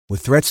With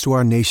threats to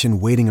our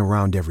nation waiting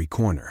around every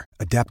corner,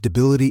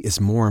 adaptability is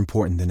more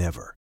important than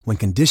ever. When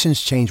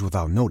conditions change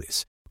without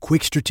notice,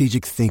 quick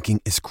strategic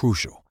thinking is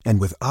crucial.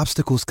 And with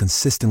obstacles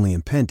consistently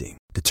impending,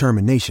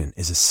 determination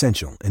is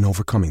essential in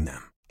overcoming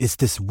them. It's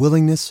this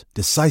willingness,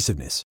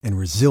 decisiveness, and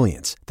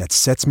resilience that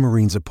sets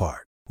Marines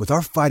apart. With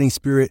our fighting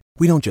spirit,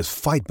 we don't just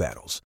fight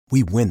battles,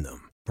 we win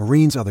them.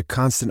 Marines are the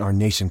constant our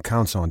nation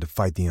counts on to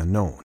fight the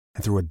unknown.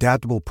 And through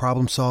adaptable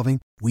problem solving,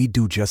 we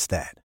do just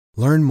that.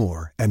 Learn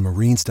more at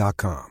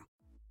marines.com.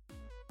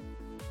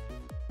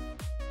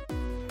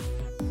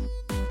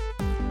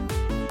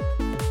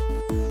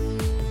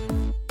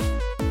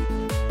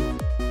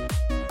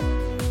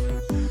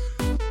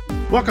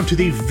 Welcome to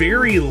the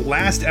very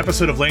last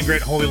episode of Land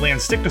Grant Holy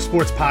Land Stick to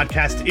Sports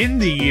podcast in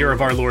the year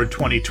of our Lord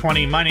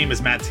 2020. My name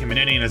is Matt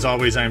Timonini, and as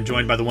always, I am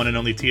joined by the one and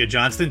only Tia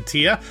Johnston.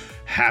 Tia,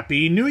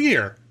 Happy New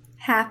Year!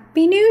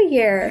 Happy New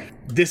Year!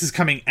 This is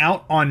coming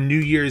out on New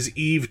Year's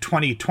Eve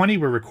 2020.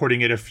 We're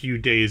recording it a few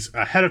days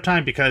ahead of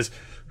time because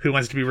who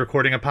wants to be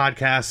recording a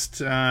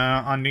podcast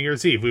on New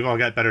Year's Eve? We've all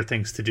got better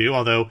things to do,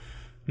 although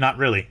not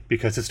really,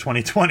 because it's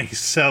 2020,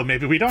 so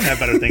maybe we don't have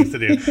better things to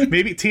do.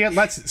 Maybe, Tia,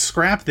 let's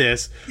scrap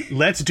this.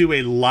 Let's do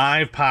a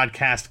live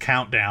podcast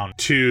countdown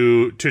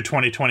to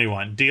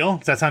 2021. Deal?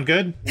 Does that sound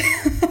good?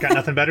 Got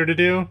nothing better to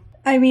do?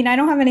 I mean, I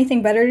don't have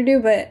anything better to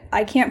do, but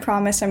I can't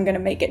promise I'm going to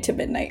make it to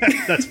midnight.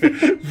 That's fair.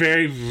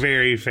 Very,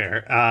 very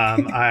fair.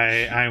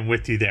 I'm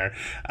with you there.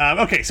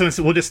 Okay, so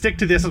we'll just stick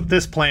to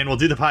this plan. We'll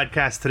do the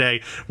podcast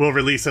today. We'll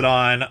release it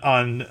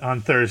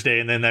on Thursday,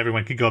 and then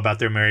everyone can go about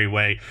their merry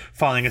way,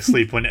 falling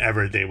asleep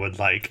whenever they would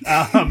like.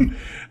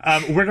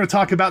 We're going to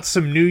talk about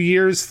some New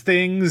Year's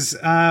things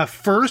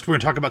first. We're going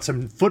to talk about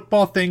some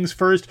football things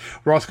first.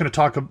 We're also going to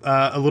talk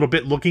a little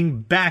bit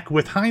looking back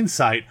with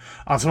hindsight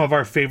on some of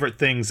our favorite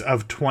things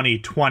of 2020.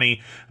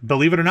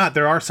 Believe it or not,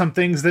 there are some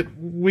things that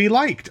we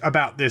liked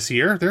about this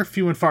year. They're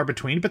few and far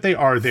between, but they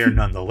are there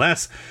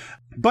nonetheless.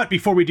 But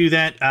before we do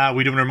that,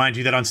 we do want to remind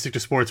you that on Stick to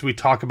Sports, we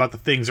talk about the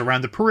things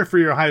around the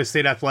periphery of Ohio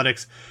State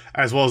athletics,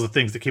 as well as the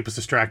things that keep us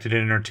distracted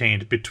and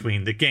entertained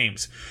between the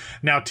games.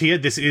 Now, Tia,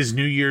 this is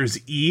New Year's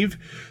Eve,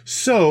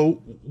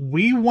 so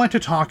we want to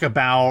talk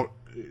about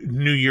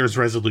New Year's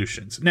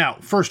resolutions. Now,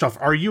 first off,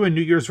 are you a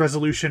New Year's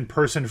resolution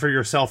person for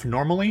yourself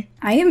normally?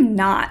 I am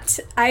not.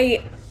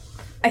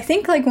 I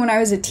think like when I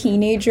was a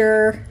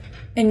teenager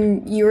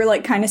and you were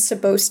like kind of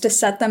supposed to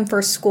set them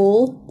for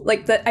school,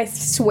 like that, I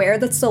swear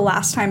that's the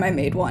last time I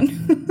made one,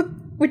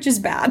 which is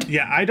bad.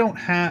 Yeah,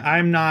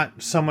 I'm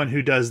not someone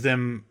who does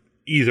them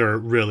either,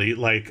 really.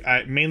 Like,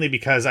 mainly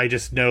because I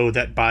just know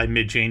that by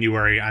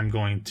mid-January I'm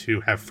going to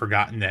have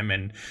forgotten them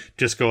and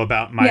just go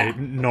about my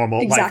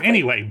normal life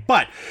anyway.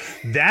 But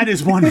that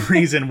is one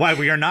reason why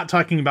we are not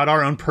talking about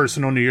our own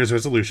personal New Year's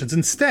resolutions.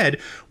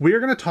 Instead, we are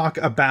going to talk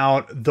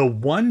about the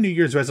one New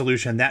Year's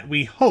resolution that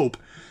we hope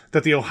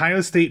that the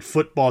Ohio State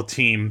football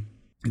team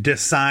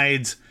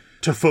decides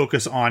to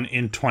focus on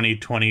in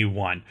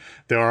 2021.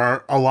 There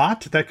are a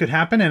lot that could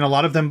happen, and a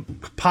lot of them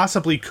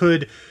possibly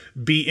could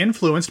be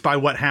influenced by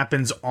what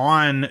happens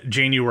on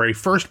January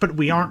 1st, but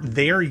we aren't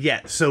there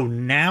yet. So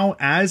now,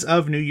 as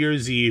of New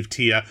Year's Eve,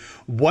 Tia,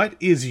 what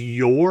is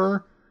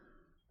your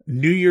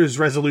New Year's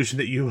resolution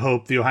that you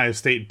hope the Ohio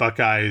State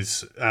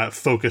Buckeyes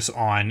focus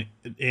on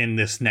in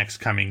this next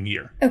coming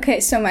year? Okay,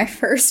 so my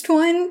first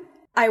one,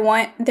 I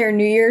want their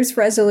New Year's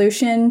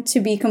resolution to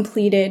be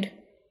completed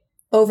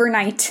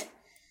overnight,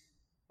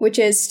 which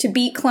is to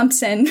beat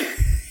Clemson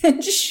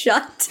and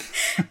shut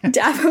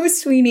Dabo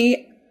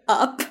Swinney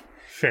up.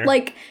 Fair.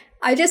 Like,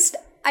 I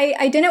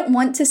didn't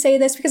want to say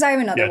this because I have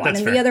another one,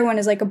 and the other one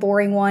is like a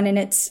boring one, and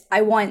it's,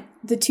 I want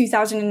the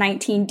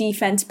 2019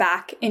 defense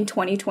back in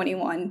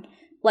 2021.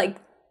 Like,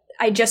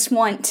 I just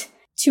want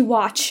to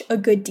watch a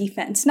good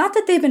defense. Not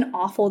that they've been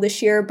awful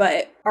this year,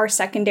 but our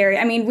secondary,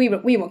 I mean,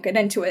 we won't get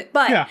into it,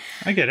 but yeah,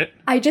 I get it.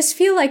 I just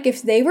feel like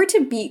if they were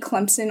to beat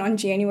Clemson on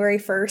January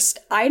 1st,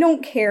 I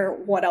don't care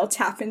what else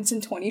happens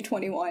in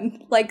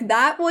 2021. Like,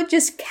 that would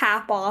just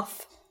cap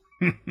off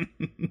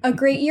a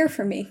great year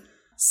for me.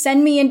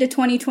 Send me into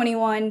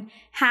 2021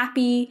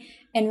 happy,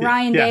 and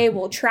Ryan Day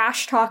will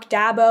trash talk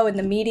Dabo in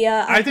the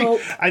media. I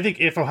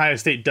think if Ohio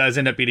State does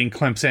end up beating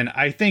Clemson,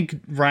 I think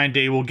Ryan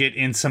Day will get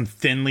in some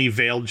thinly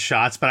veiled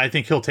shots, but I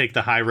think he'll take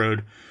the high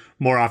road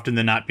more often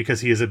than not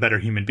because he is a better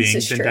human being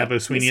than Dabo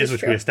Swinney is,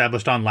 which we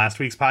established on last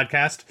week's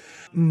podcast.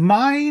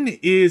 Mine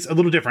is a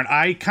little different.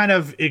 I kind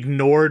of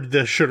ignored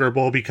the Sugar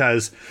Bowl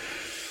because,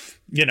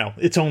 you know,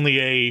 it's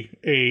only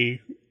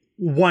a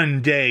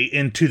one day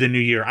into the new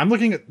year. I'm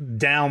looking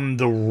down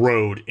the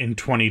road in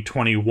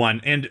 2021.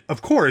 And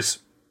of course,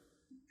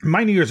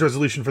 my New Year's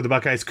resolution for the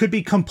Buckeyes could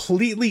be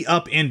completely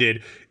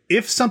upended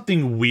if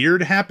something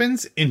weird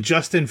happens and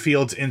Justin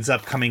Fields ends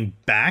up coming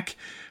back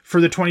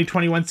for the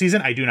 2021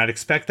 season. I do not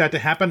expect that to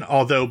happen,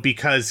 although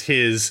because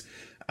his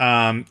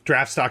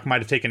draft stock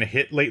might have taken a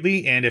hit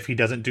lately, and if he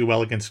doesn't do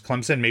well against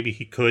Clemson, maybe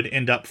he could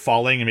end up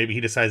falling, and maybe he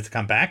decides to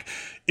come back.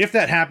 If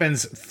that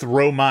happens,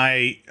 throw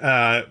my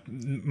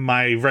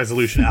my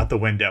resolution out the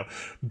window.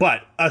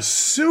 But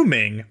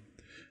assuming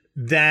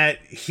that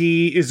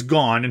he is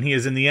gone and he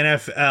is in the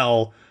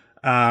NFL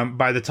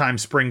by the time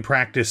spring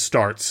practice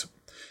starts.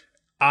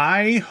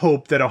 I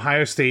hope that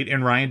Ohio State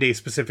and Ryan Day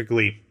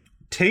specifically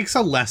takes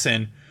a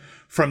lesson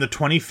from the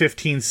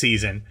 2015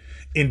 season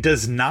and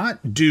does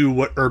not do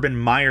what Urban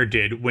Meyer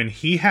did when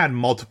he had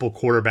multiple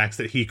quarterbacks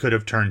that he could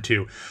have turned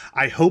to.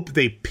 I hope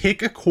they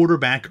pick a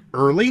quarterback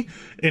early,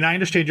 and I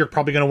understand you're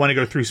probably going to want to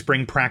go through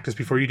spring practice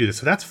before you do this,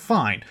 so that's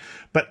fine.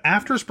 But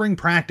after spring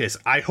practice,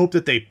 I hope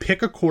that they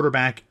pick a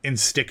quarterback and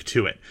stick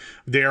to it.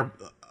 They're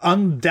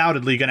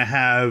undoubtedly going to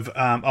have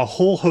a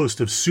whole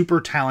host of super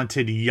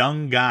talented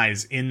young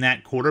guys in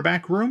that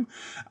quarterback room,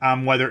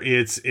 whether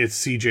it's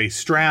CJ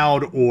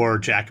Stroud or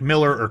Jack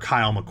Miller or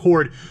Kyle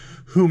McCord,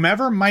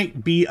 whomever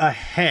might be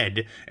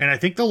ahead. And I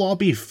think they'll all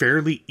be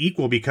fairly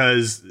equal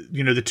because,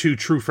 the two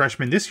true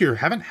freshmen this year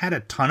haven't had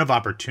a ton of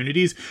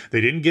opportunities. They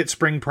didn't get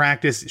spring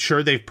practice.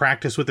 Sure, they've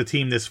practiced with the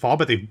team this fall,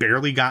 but they've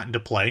barely gotten to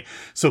play.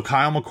 So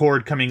Kyle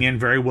McCord coming in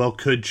very well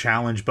could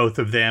challenge both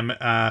of them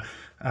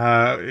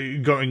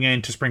going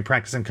into spring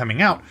practice and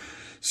coming out.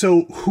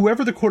 So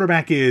whoever the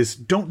quarterback is,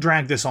 don't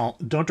drag this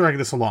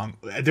along.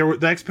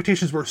 The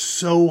expectations were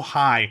so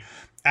high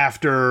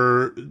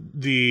after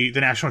the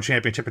national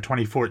championship in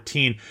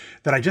 2014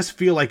 that I just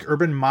feel like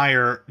Urban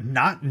Meyer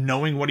not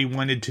knowing what he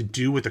wanted to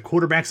do with the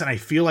quarterbacks, and I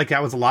feel like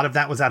a lot of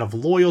that was out of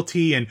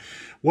loyalty and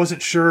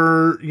wasn't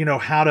sure,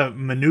 how to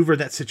maneuver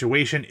that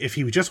situation. If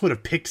he just would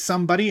have picked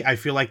somebody, I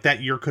feel like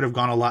that year could have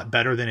gone a lot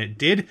better than it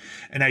did,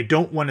 and I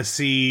don't want to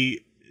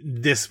see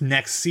this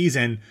next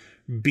season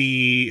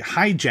be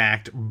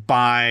hijacked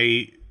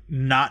by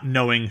not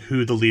knowing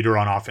who the leader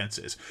on offense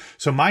is.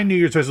 So my New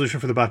Year's resolution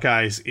for the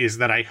Buckeyes is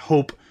that I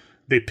hope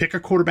they pick a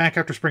quarterback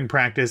after spring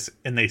practice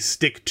and they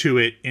stick to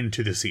it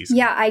into the season.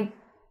 Yeah, I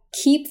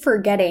keep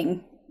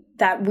forgetting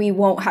that we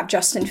won't have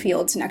Justin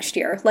Fields next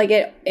year. Like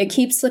it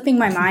keeps slipping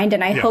my mind,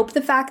 and I hope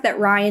the fact that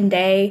Ryan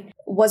Day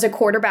was a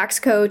quarterback's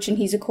coach and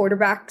he's a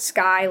quarterback's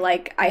guy,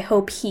 like I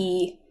hope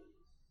he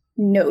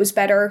knows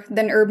better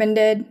than Urban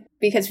did.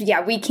 Because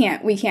we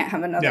can't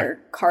have another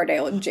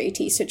Cardale and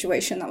JT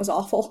situation. That was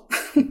awful.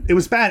 It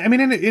was bad. I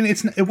mean, and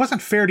it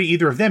wasn't fair to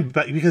either of them,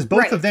 but because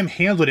both of them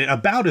handled it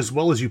about as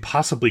well as you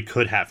possibly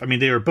could have. I mean,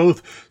 they were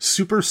both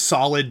super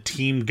solid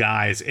team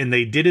guys, and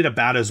they did it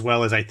about as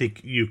well as I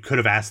think you could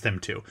have asked them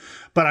to.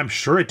 But I'm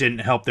sure it didn't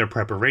help their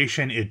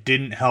preparation. It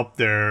didn't help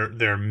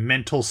their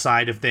mental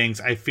side of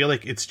things. I feel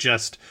like it's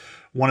just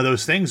one of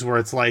those things where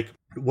it's like,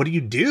 what do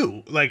you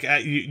do? Like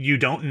you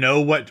don't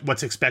know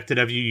what's expected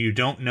of you. You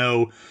don't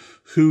know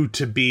who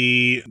to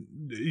be,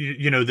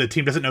 the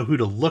team doesn't know who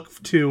to look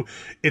to.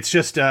 It's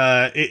just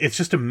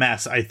a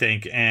mess, I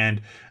think.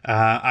 And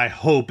I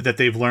hope that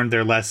they've learned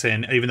their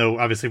lesson, even though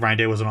obviously Ryan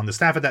Day wasn't on the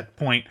staff at that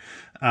point.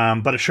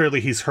 But surely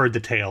he's heard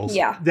the tales.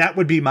 Yeah. That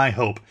would be my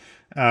hope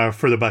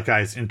for the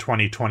Buckeyes in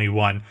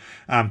 2021.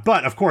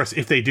 But of course,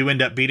 if they do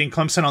end up beating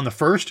Clemson on the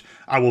first,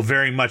 I will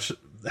very much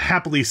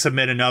happily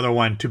submit another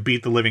one to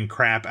beat the living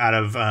crap out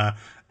of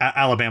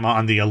Alabama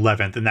on the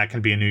 11th, and that can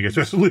be a New Year's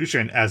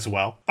resolution as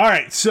well. All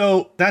right,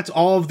 so that's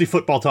all of the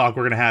football talk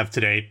we're going to have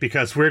today,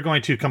 because we're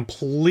going to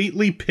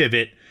completely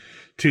pivot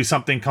to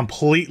something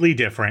completely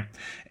different.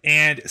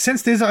 And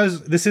since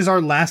this is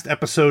our last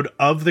episode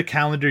of the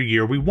calendar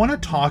year, we want to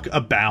talk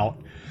about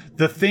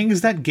the things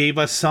that gave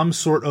us some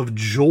sort of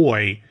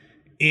joy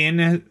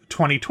in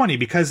 2020,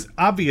 because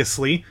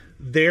obviously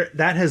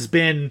that has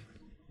been,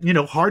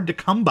 hard to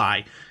come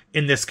by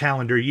in this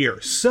calendar year.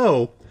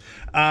 So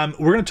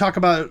we're going to talk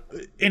about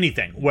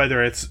anything,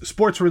 whether it's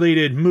sports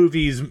related,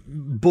 movies,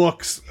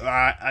 books,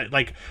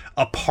 like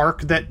a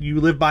park that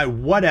you live by,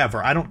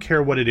 whatever. I don't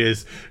care what it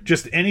is,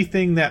 just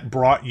anything that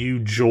brought you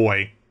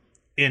joy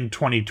in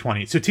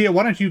 2020. So Tia,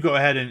 why don't you go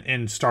ahead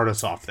and start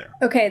us off there?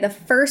 Okay, the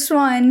first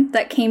one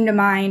that came to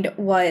mind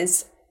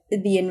was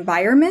the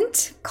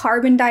environment.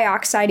 Carbon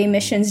dioxide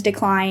emissions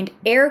declined,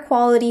 air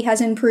quality has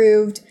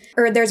improved,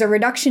 or there's a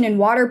reduction in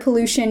water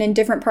pollution in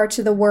different parts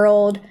of the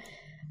world.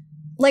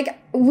 Like,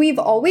 we've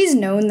always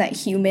known that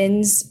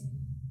humans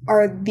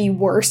are the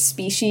worst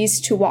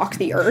species to walk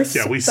the earth.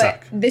 Yeah, we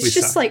suck. This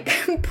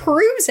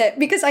proves it,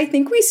 because I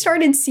think we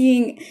started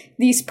seeing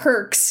these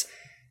perks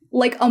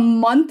like a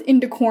month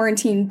into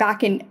quarantine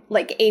back in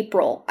like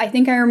April. I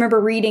think I remember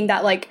reading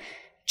that like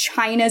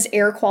China's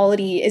air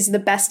quality is the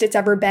best it's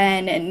ever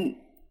been, and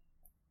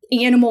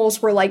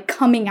animals were like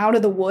coming out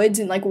of the woods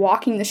and like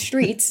walking the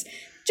streets.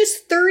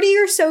 Just 30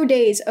 or so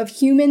days of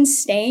humans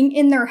staying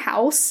in their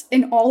house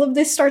and all of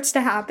this starts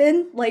to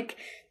happen. Like,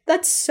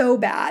 that's so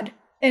bad.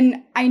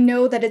 And I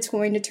know that it's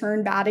going to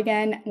turn bad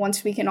again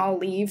once we can all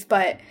leave,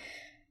 but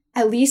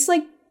at least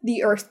like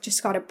the earth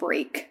just got a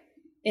break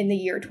in the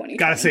year 2020.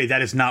 Gotta say,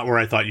 that is not where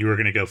I thought you were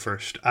going to go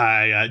first.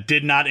 I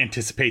did not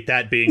anticipate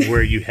that being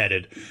where you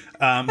headed.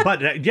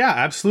 But yeah,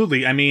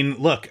 absolutely. I mean,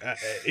 look,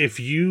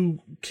 if you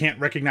can't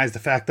recognize the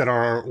fact that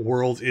our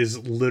world is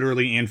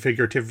literally and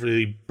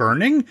figuratively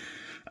burning,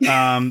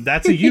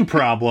 that's a you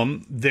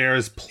problem.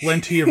 There's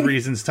plenty of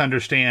reasons to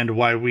understand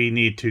why we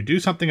need to do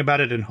something about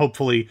it. And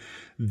hopefully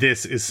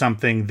this is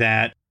something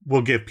that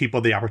will give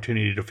people the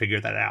opportunity to figure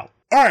that out.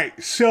 All right,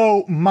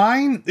 so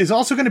mine is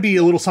also going to be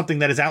a little something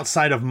that is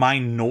outside of my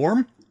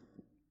norm.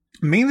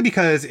 Mainly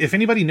because if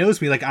anybody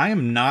knows me, like I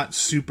am not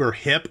super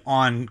hip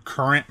on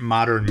current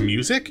modern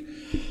music.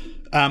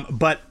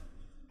 But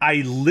I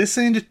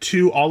listened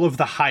to all of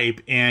the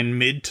hype in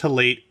mid to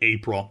late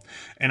April,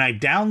 and I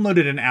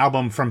downloaded an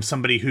album from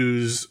somebody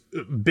who's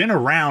been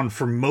around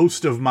for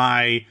most of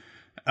my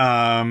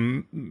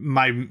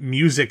my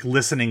music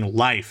listening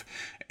life.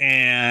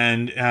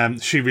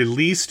 And she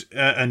released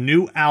a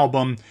new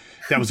album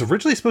that was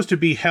originally supposed to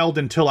be held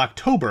until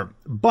October,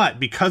 but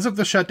because of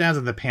the shutdowns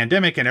of the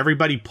pandemic and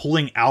everybody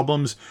pulling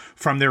albums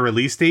from their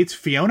release dates,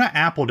 Fiona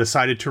Apple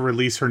decided to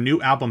release her new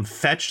album,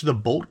 Fetch the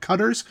Bolt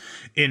Cutters,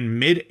 in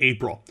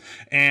mid-April.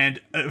 And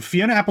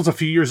Fiona Apple's a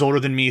few years older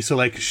than me, so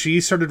like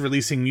she started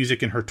releasing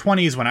music in her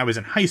 20s when I was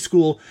in high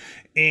school,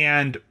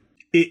 and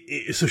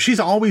so she's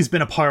always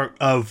been a part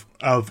of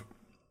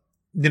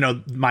you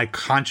know, my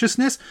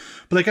consciousness,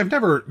 but like I've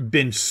never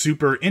been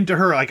super into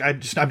her. Like I'm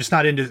just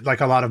not into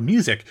like a lot of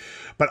music,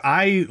 but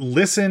I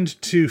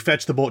listened to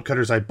Fetch the Bolt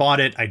Cutters. I bought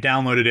it, I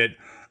downloaded it,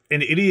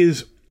 and it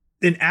is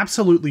an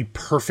absolutely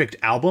perfect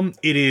album.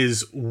 It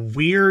is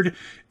weird,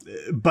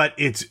 but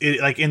it's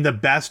like in the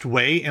best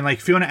way. And like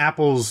Fiona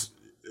Apple's,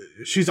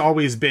 she's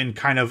always been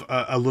kind of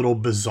a little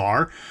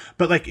bizarre,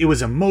 but like it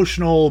was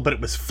emotional, but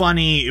it was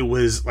funny. It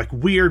was like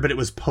weird, but it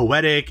was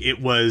poetic. It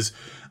was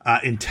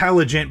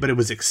intelligent, but it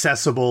was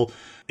accessible.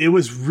 It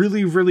was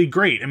really, really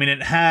great. I mean,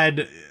 it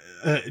had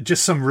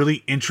just some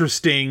really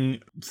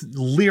interesting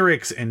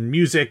lyrics and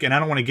music, and I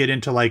don't want to get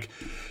into like,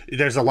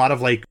 there's a lot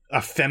of like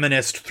a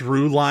feminist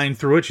through line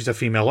through it. She's a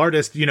female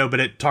artist, you know, but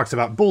it talks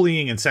about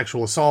bullying and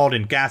sexual assault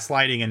and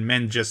gaslighting and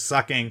men just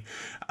sucking.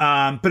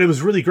 But it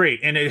was really great.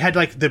 And it had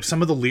like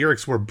some of the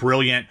lyrics were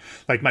brilliant.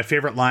 Like my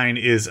favorite line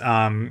is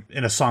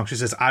in a song, she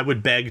says, "I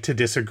would beg to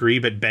disagree,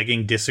 but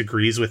begging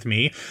disagrees with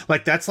me."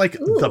 Like that's like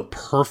the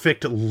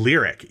perfect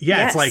lyric. Yeah.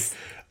 Yes. It's like,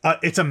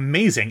 it's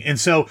amazing. And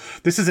so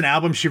this is an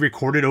album she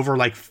recorded over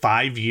like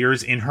 5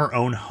 years in her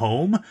own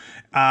home.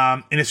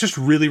 And it's just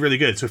really, really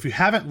good. So if you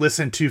haven't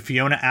listened to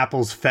Fiona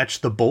Apple's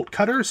Fetch the Bolt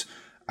Cutters,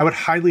 I would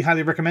highly,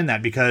 highly recommend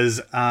that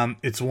because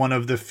it's one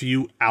of the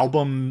few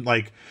albums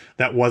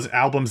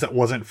that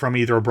wasn't from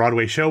either a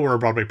Broadway show or a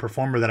Broadway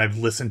performer that I've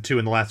listened to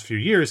in the last few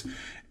years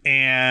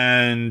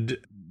and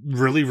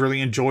really,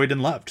 really enjoyed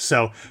and loved.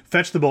 So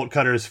Fetch the Bolt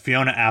Cutters,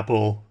 Fiona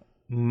Apple,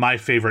 my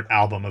favorite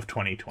album of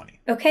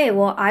 2020. Okay,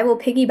 well, I will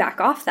piggyback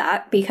off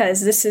that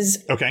because this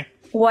is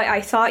what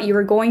I thought you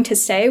were going to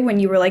say when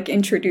you were like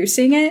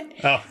introducing it.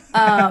 Oh,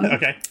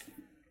 okay.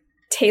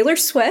 Taylor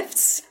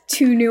Swift's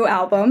 2 new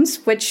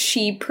albums, which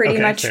she pretty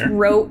much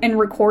wrote and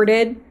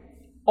recorded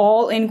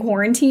all in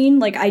quarantine.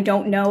 Like, I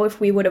don't know if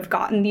we would have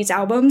gotten these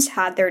albums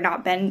had there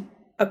not been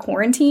a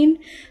quarantine.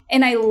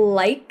 And I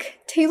like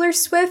Taylor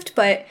Swift,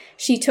 but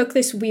she took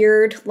this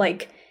weird,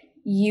 like,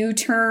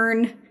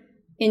 U-turn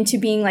into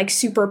being, like,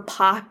 super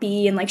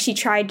poppy. And, like, she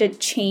tried to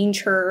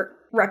change her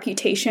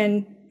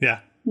reputation.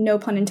 Yeah. No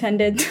pun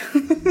intended.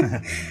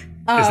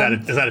 Is that a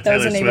Taylor Swift? That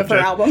was the name of her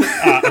album.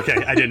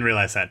 Okay, I didn't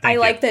realize that. Thank you.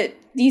 Like that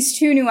these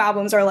 2 new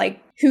albums are like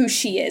who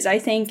she is, I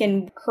think,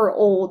 and her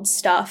old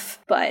stuff,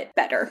 but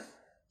better.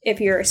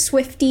 If you're a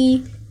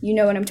Swiftie, you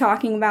know what I'm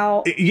talking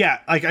about. Yeah,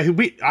 like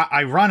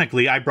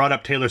ironically, I brought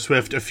up Taylor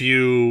Swift a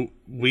few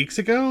weeks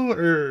ago,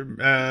 or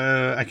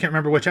I can't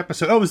remember which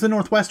episode. Oh, it was the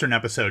Northwestern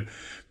episode,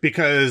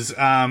 because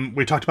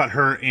we talked about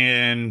her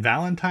in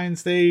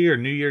Valentine's Day or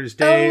New Year's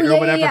Day or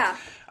whatever.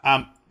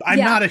 Yeah. I'm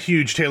not a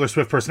huge Taylor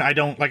Swift person. I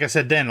don't, like I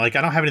said then, like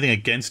I don't have anything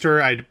against her.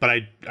 But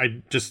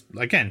I just,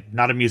 again,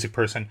 not a music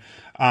person.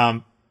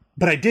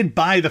 But I did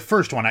buy the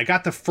first one. I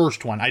got the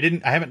first one. I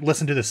haven't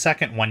listened to the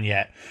second one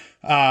yet.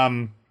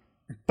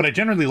 But I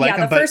generally like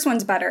them. Yeah, the first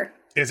one's better.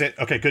 Is it?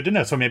 Okay, good to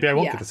know. So maybe I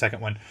won't get the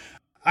second one.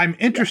 I'm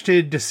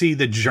interested to see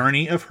the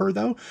journey of her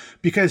though,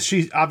 because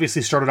she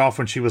obviously started off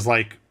when she was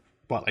like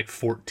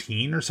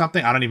 14 or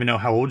something. I don't even know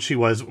how old she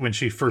was when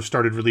she first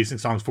started releasing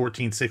songs,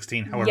 14,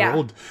 16, however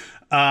old.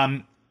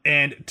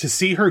 And to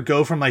see her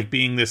go from like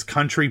being this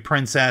country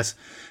princess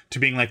to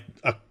being like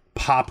a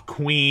pop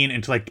queen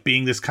and to like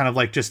being this kind of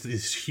like just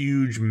this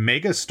huge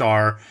mega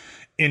star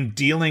in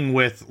dealing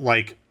with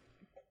like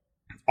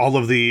all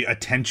of the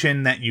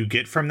attention that you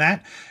get from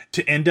that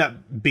to end up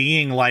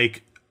being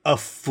like a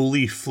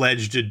fully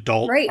fledged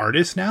adult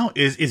artist now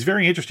is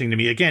very interesting to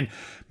me. Again,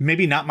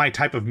 maybe not my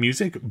type of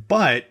music,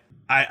 but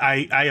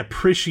I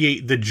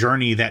appreciate the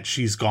journey that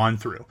she's gone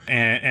through.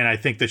 And I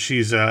think that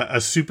she's a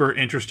super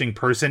interesting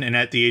person. And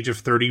at the age of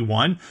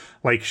 31,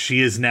 like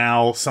she is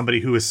now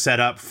somebody who is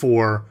set up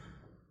for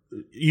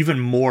even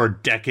more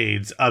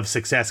decades of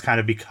success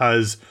kind of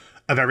because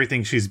of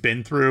everything she's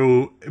been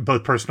through,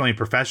 both personally and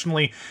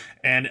professionally.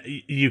 And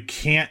you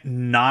can't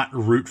not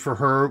root for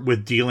her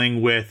with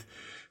dealing with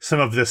some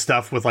of this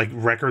stuff with like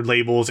record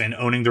labels and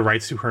owning the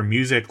rights to her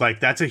music. Like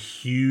that's a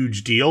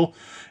huge deal.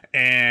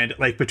 And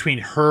like between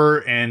her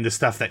and the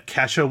stuff that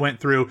Kesha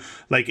went through,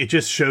 like it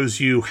just shows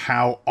you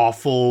how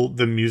awful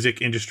the music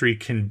industry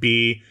can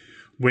be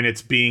when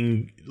it's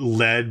being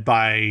led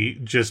by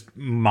just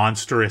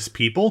monstrous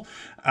people.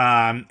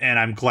 And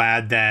I'm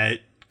glad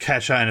that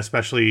Kesha and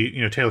especially,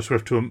 Taylor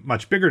Swift to a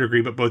much bigger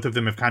degree, but both of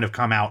them have kind of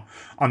come out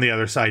on the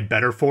other side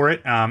better for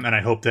it. And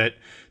I hope that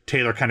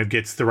Taylor kind of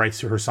gets the rights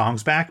to her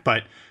songs back.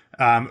 But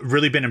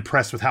really been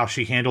impressed with how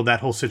she handled that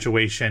whole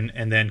situation,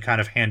 and then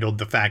kind of handled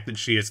the fact that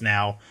she is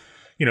now,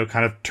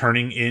 kind of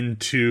turning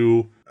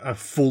into a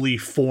fully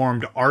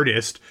formed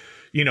artist,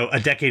 a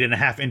decade and a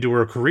half into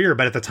her career.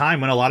 But at the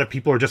time when a lot of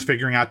people are just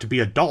figuring out to be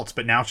adults,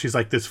 but now she's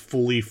like this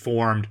fully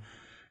formed,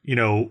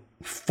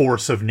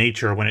 force of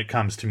nature when it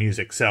comes to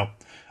music. So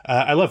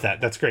I love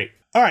that. That's great.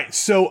 All right,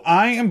 so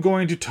I am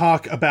going to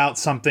talk about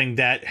something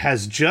that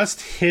has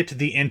just hit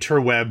the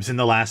interwebs in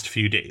the last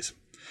few days.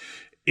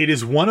 It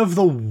is one of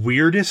the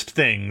weirdest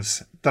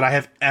things that I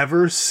have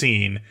ever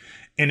seen,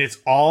 and it's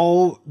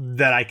all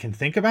that I can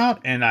think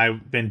about, and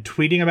I've been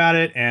tweeting about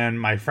it,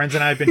 and my friends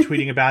and I have been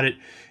tweeting about it.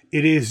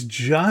 It is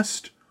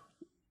just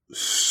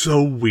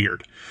so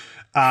weird.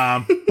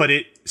 But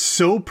it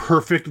so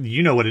perfect,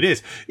 you know what it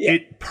is. Yeah.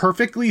 It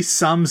perfectly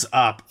sums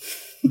up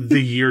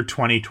the year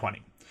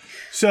 2020.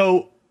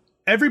 So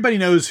everybody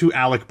knows who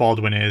Alec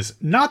Baldwin is.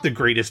 Not the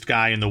greatest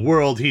guy in the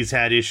world. He's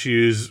had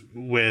issues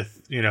with,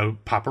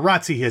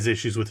 paparazzi. He has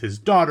issues with his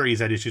daughter. He's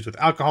had issues with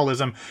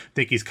alcoholism. I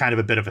think he's kind of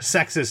a bit of a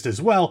sexist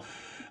as well.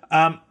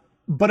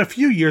 But a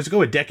few years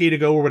ago, a decade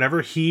ago or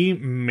whatever, he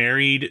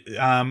married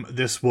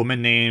this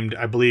woman named,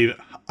 I believe,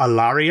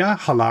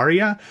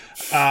 Hilaria.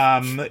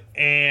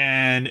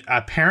 And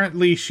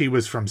apparently she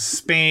was from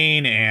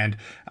Spain, and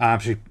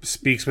she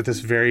speaks with this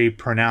very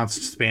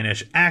pronounced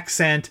Spanish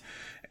accent.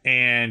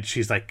 And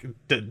she's like,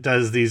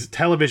 does these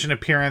television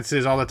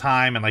appearances all the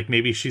time. And like,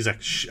 maybe she's a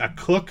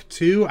cook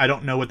too. I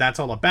don't know what that's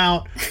all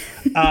about.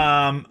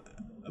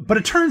 But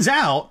it turns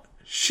out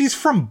she's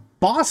from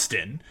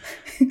Boston,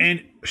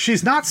 and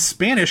she's not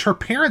Spanish. Her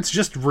parents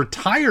just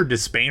retired to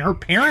Spain. Her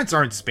parents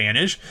aren't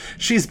Spanish.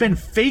 She's been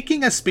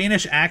faking a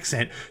Spanish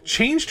accent,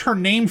 changed her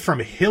name from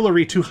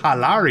Hillary to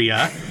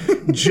Hilaria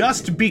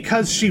just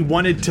because she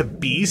wanted to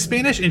be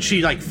Spanish, and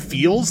she like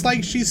feels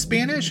like she's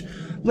Spanish.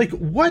 Like,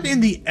 what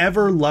in the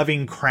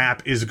ever-loving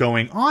crap is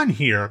going on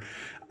here?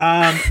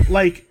 I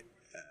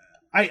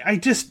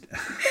just...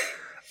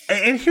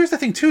 And here's the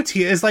thing, too,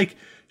 Tia, is, like,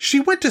 she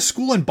went to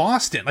school in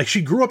Boston. Like,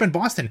 she grew up in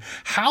Boston.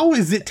 How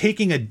is it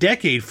taking a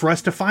decade for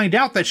us to find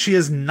out that she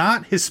is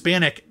not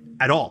Hispanic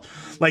at all?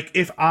 Like,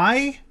 if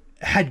I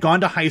had gone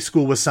to high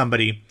school with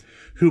somebody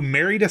who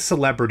married a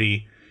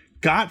celebrity,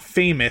 got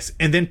famous,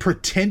 and then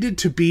pretended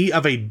to be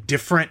of a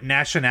different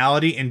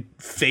nationality and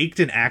faked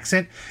an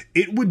accent,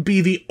 it would be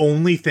the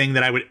only thing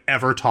that I would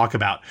ever talk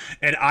about.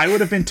 And I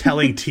would have been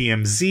telling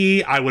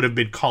TMZ, I would have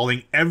been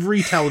calling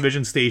every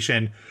television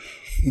station,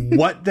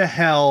 what the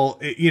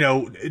hell,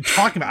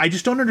 talking about. I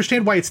just don't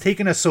understand why it's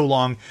taken us so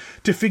long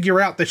to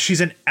figure out that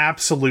she's an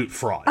absolute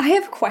fraud. I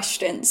have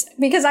questions,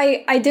 because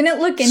I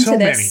didn't look into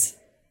this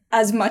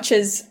as much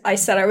as I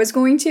said I was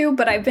going to,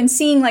 but I've been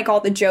seeing like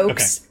all the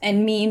jokes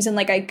and memes, and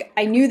like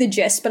I knew the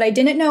gist, but I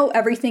didn't know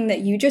everything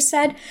that you just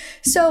said.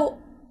 So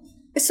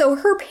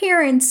her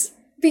parents,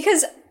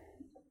 because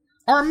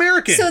are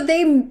American. So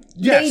they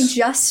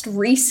just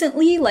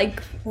recently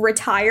like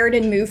retired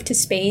and moved to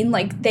Spain.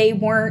 Like they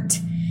weren't,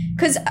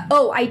 because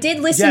I did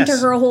listen to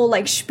her whole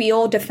like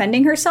spiel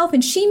defending herself,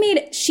 and she made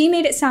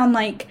it sound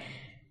like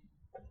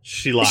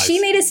she lies. She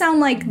made it sound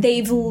like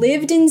they've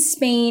lived in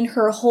Spain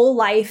her whole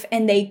life,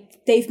 and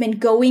they've been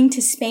going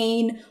to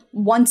Spain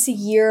once a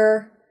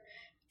year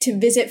to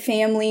visit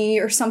family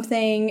or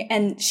something,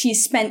 and she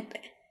spent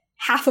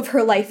half of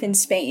her life in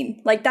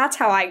Spain. Like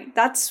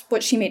that's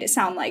what she made it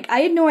sound like. I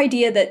had no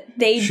idea that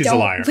She's a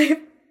liar.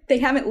 They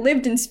haven't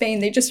lived in Spain.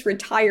 They just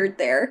retired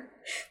there.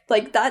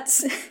 Like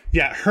that's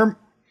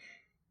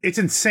it's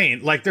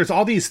insane. Like there's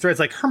all these threads.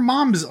 Like her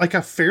mom's like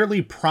a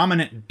fairly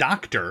prominent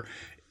doctor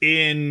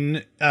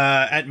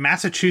at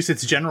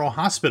Massachusetts General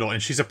Hospital,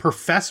 and she's a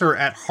professor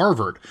at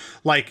Harvard.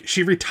 Like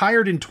she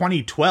retired in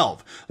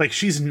 2012. Like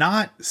she's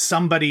not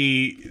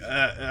somebody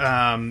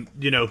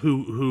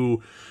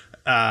who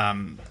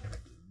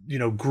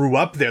grew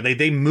up there.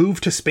 They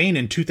moved to Spain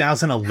in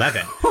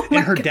 2011.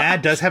 And her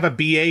dad does have a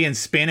BA in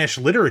Spanish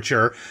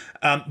literature,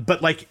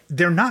 but like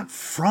they're not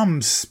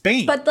from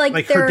Spain. But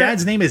like her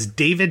dad's name is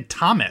David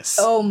Thomas.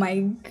 Oh my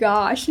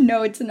gosh,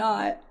 no, it's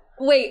not.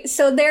 Wait,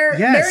 so they're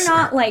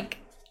not like,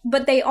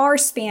 but they are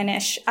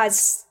Spanish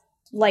as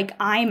like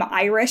I'm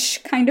Irish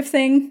kind of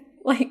thing.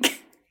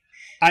 Like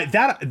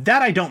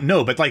that I don't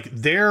know, but like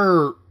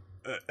they're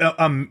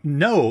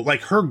no,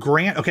 like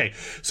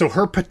so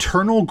her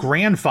paternal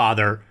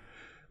grandfather,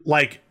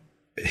 like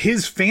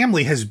his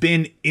family has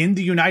been in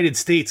the United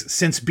States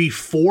since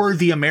before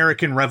the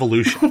American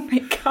Revolution. Oh my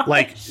gosh.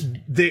 Like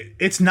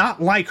it's not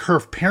like her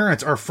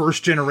parents are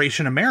first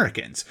generation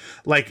Americans.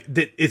 Like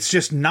it's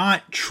just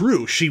not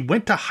true. She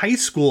went to high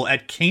school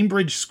at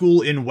Cambridge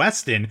School in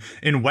Weston,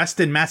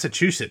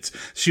 Massachusetts.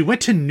 She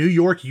went to New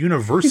York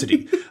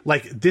University.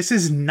 Like this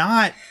is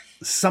not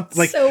something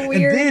like, so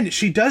weird. And then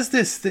she does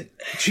this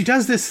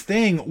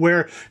thing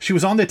where she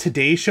was on the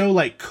Today Show,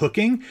 like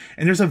cooking,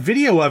 and there's a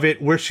video of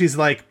it where she's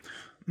like,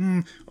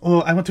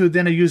 I want to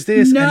then use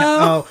this.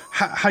 No.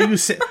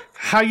 And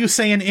how you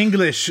say in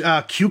English,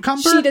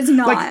 cucumber? She does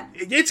not. Like,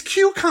 it's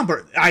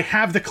cucumber. I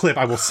have the clip.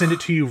 I will send it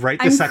to you right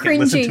this second.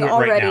 Cringing Listen to it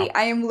already. right now.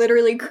 I am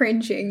literally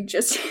cringing.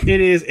 Just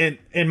it is,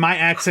 and my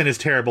accent is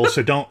terrible.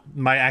 So don't.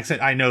 My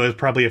accent, I know, is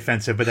probably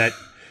offensive, but that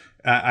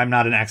I'm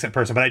not an accent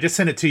person. But I just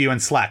sent it to you in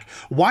Slack.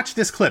 Watch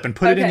this clip and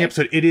put it in the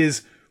episode. It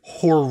is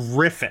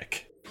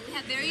horrific. We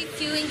have very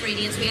few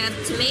ingredients. We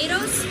have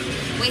tomatoes.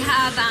 We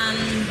have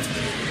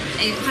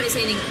how do you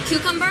say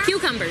it?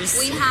 Cucumbers.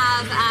 We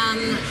have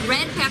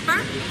red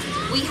pepper.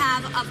 We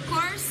have, of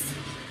course,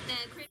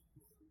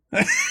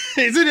 the...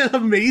 Isn't it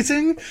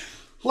amazing?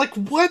 Like,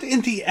 what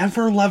in the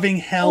ever-loving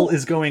hell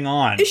is going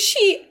on?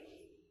 She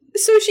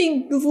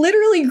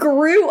literally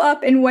grew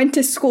up and went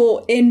to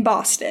school in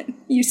Boston,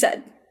 you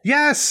said.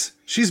 Yes,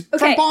 she's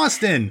from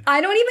Boston.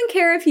 I don't even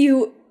care if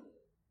you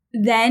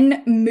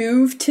then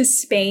moved to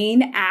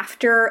Spain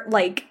after,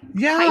 like,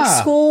 high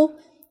school,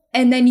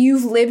 and then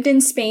you've lived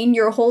in Spain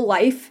your whole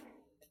life,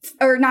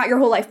 or not your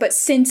whole life, but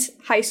since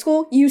high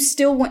school, you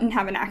still wouldn't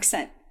have an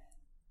accent.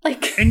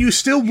 Like, and you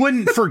still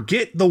wouldn't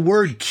forget the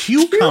word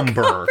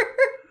cucumber.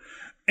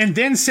 And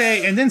then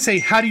say,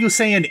 how do you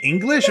say in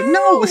English?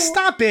 No,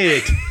 stop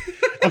it.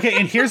 Okay,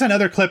 and here's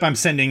another clip I'm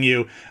sending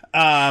you.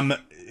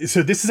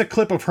 So this is a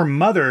clip of her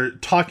mother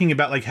talking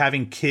about like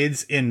having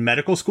kids in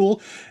medical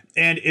school.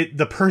 And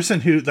the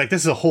person who, like,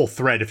 this is a whole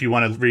thread if you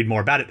want to read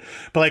more about it.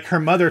 But like her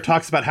mother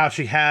talks about how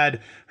she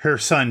had her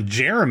son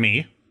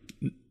Jeremy,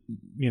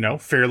 you know,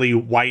 fairly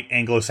white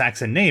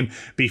Anglo-Saxon name,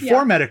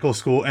 before medical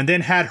school, and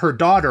then had her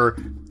daughter,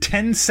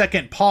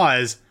 10-second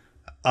pause,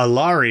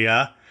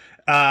 Ilaria,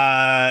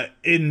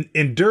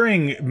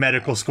 during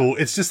medical school.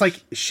 It's just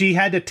like she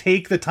had to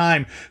take the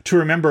time to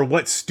remember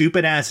what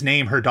stupid ass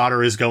name her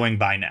daughter is going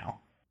by now.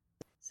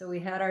 So we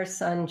had our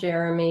son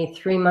Jeremy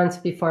 3 months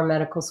before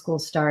medical school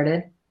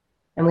started,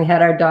 and we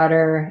had our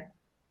daughter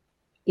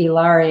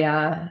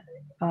Ilaria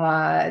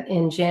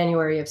in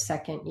January of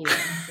second year.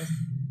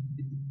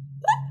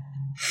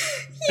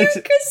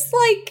 Because,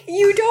 like,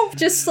 you don't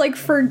just, like,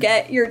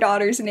 forget your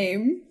daughter's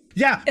name.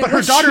 Yeah, but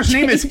her daughter's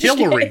name is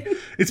Hillary.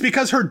 It's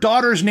because her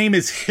daughter's name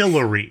is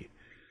Hillary.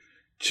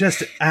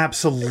 Just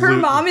absolutely. Her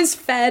mom is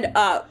fed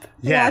up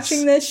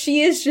watching this.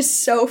 She is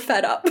just so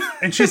fed up.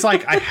 And she's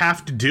like, I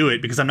have to do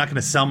it because I'm not going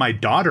to sell my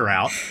daughter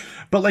out.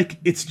 But, like,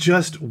 it's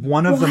just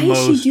one of the most...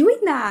 Why is she doing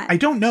that? I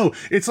don't know.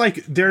 It's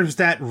like there's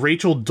that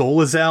Rachel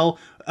Dolezal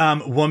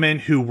woman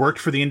who worked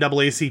for the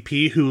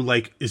NAACP who,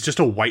 like, is just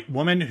a white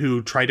woman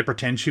who tried to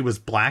pretend she was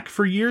black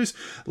for years.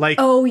 Like,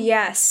 oh,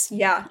 yes.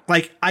 Yeah.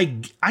 Like,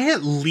 I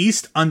at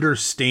least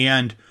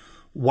understand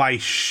why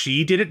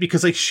she did it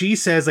because, like, she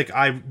says, like,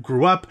 I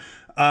grew up,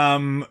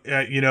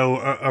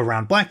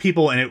 around black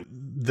people, and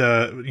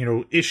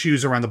the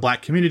issues around the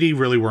black community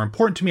really were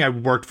important to me. I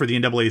worked for the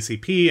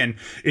NAACP, and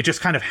it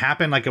just kind of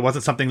happened. Like, it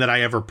wasn't something that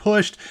I ever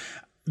pushed.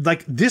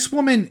 Like, this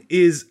woman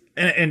is,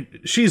 and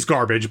she's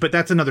garbage, but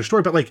that's another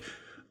story. But, like,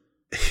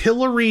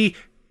 Hillary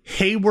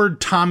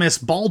Hayward Thomas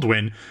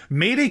Baldwin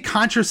made a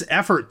conscious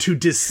effort to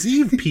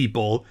deceive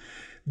people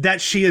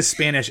that she is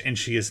Spanish and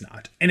she is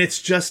not. And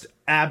it's just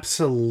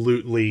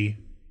absolutely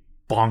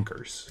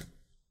bonkers.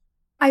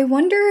 I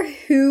wonder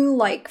who,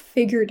 like,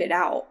 figured it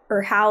out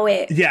or how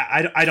it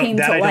I don't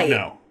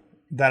know.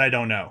 That I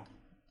don't know.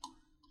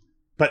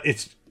 But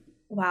it's...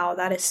 Wow,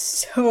 that is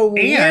so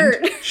weird.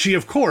 And she,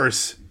 of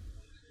course,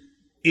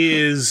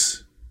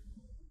 is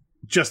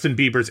Justin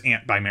Bieber's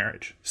aunt by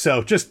marriage.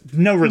 So just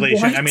no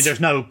relation. What? I mean, there's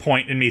no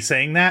point in me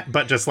saying that,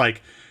 but just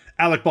like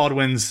Alec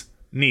Baldwin's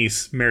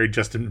niece married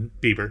Justin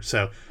Bieber.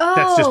 So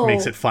that just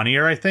makes it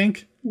funnier, I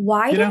think.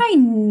 Why did I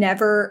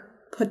never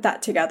put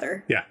that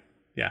together? Yeah.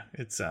 Yeah.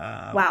 It's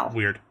wow.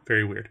 Weird.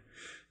 Very weird.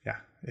 Yeah.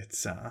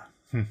 It's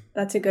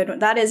That's a good one.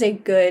 That is a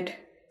good...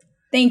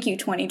 Thank you,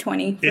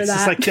 2020, for it's that.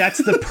 Just like, that's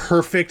the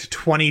perfect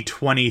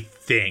 2020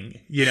 thing,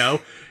 you know?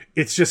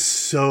 It's just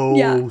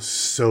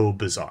so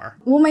bizarre.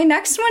 Well, my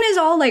next one is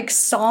all, like,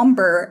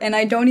 somber, and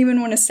I don't even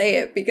want to say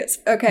it because...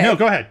 Okay. No,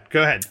 go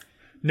ahead.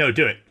 No,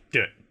 do it.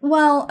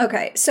 Well,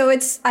 okay. So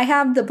I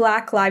have the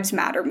Black Lives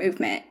Matter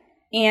movement,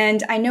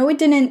 and I know it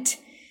didn't...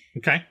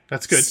 Okay,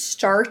 that's good.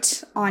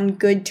 Start on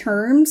good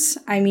terms.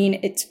 I mean,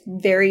 it's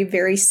very,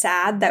 very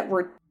sad that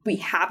we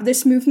have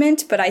this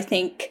movement, but I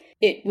think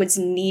it was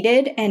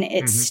needed and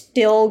it's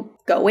still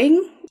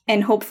going,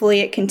 and hopefully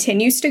it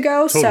continues to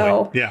go. Totally.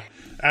 So yeah,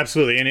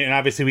 absolutely. And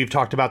obviously we've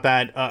talked about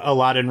that a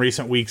lot in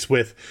recent weeks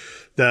with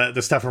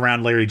the stuff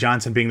around Larry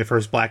Johnson being the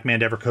first black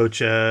man to ever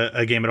coach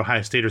a game at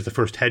Ohio State, as the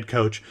first head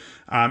coach,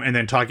 and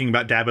then talking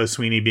about Dabo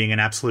Swinney being an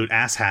absolute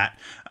asshat.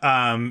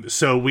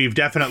 So we've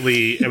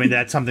definitely, I mean,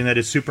 that's something that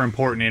is super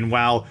important. And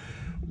while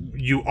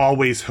you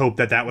always hope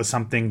that was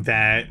something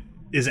that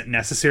isn't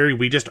necessary,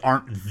 we just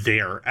aren't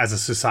there as a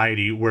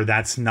society where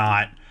that's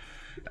not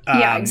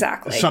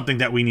exactly something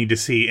that we need to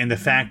see. And the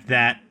fact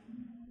that,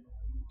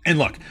 and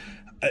look,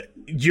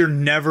 you're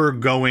never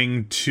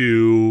going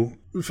to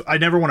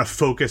to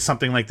focus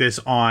something like this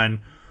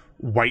on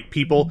white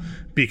people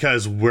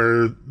because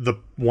we're the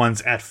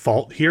ones at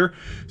fault here.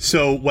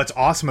 So what's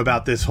awesome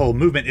about this whole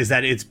movement is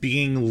that it's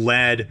being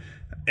led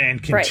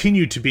and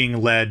continue to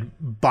being led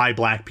by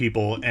Black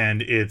people,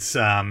 and it's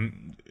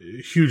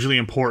hugely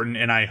important.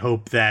 And I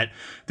hope that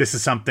this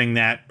is something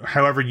that,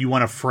 however you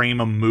want to frame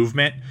a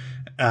movement,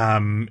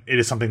 it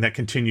is something that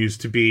continues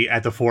to be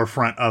at the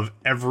forefront of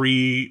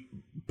every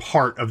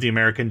part of the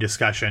American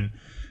discussion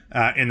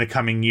in the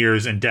coming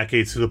years and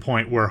decades, to the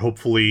point where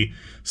hopefully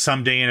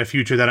someday in a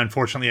future that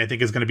unfortunately I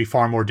think is going to be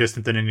far more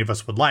distant than any of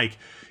us would like,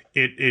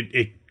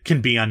 it can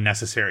be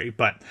unnecessary.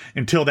 But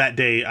until that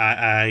day,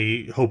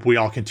 I hope we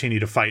all continue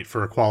to fight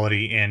for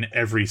equality in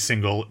every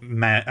single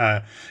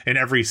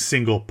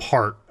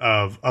part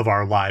of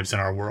our lives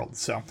and our world.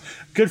 So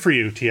good for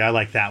you, Tia. I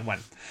like that one.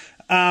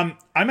 I'm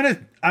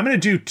gonna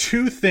do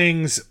two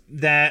things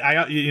that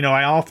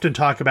I often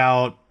talk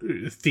about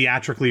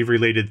theatrically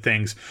related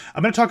things.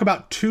 I'm gonna talk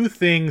about two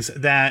things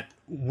that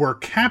were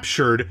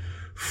captured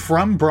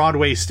from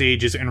Broadway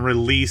stages and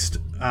released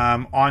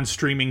on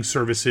streaming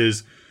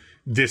services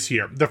this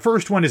year. The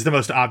first one is the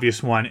most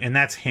obvious one, and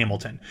that's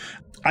Hamilton.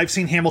 I've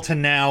seen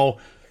Hamilton now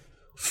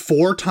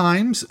 4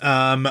 times.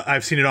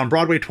 I've seen it on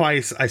Broadway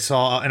twice.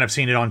 And I've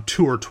seen it on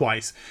tour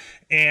twice.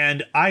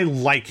 And I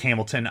like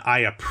Hamilton. I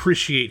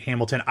appreciate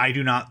Hamilton. I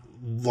do not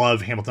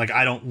love Hamilton. Like,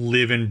 I don't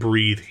live and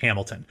breathe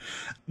Hamilton.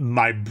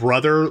 My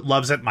brother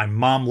loves it. My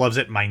mom loves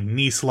it. My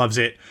niece loves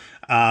it.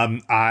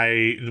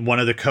 One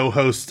of the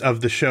co-hosts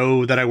of the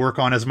show that I work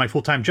on as my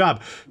full-time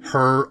job,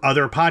 her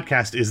other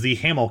podcast is the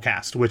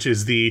Hamilcast, which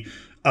is the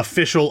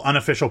official,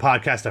 unofficial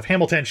podcast of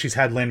Hamilton. She's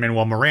had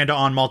Lin-Manuel Miranda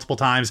on multiple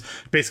times,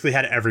 basically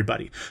had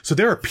everybody. So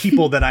there are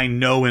people that I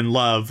know and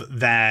love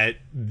that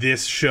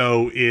this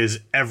show is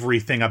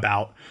everything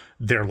about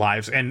their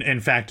lives. And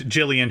in fact,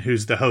 Jillian,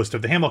 who's the host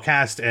of the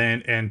Hamilcast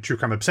and True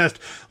Crime Obsessed,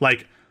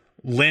 like,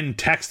 Lynn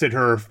texted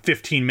her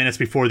 15 minutes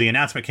before the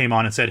announcement came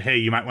on and said, hey,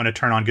 you might want to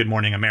turn on Good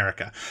Morning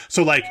America.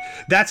 So, like,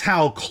 that's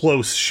how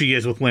close she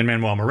is with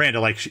Lin-Manuel Miranda.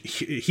 Like,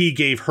 he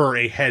gave her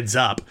a heads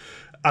up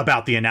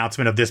about the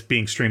announcement of this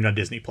being streamed on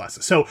Disney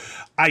Plus. So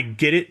I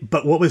get it.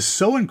 But what was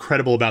so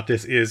incredible about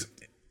this is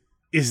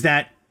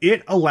that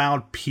it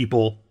allowed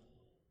people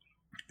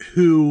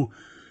who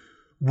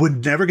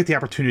would never get the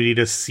opportunity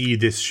to see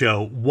this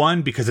show.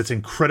 1, because it's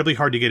incredibly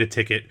hard to get a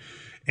ticket.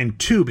 And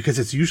 2, because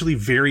it's usually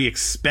very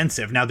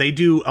expensive. Now, they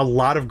do a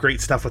lot of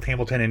great stuff with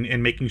Hamilton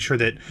and making sure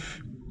that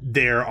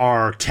there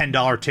are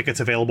 $10 tickets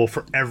available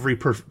for every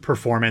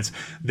performance.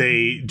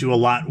 They do a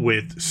lot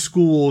with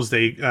schools.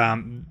 They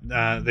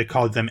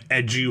call them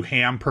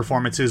edu-ham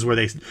performances, where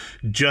they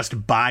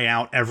just buy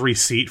out every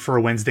seat for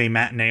a Wednesday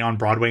matinee on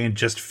Broadway and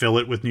just fill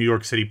it with New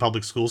York City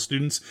public school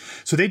students.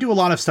 So they do a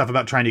lot of stuff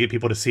about trying to get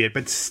people to see it,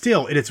 but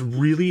still, it's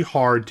really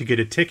hard to get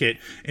a ticket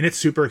and it's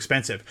super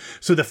expensive.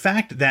 So the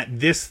fact that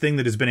this thing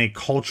that has been a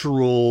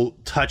cultural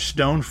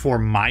touchstone for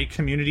my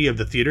community, of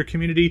the theater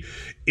community,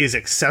 is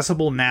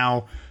accessible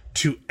now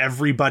to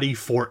everybody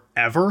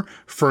forever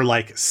for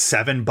like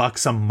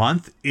 $7 a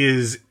month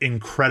is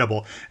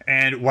incredible.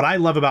 And what I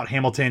love about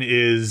Hamilton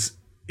is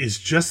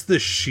just the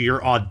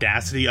sheer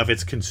audacity of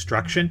its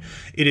construction.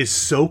 It is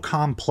so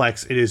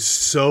complex. It is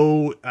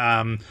so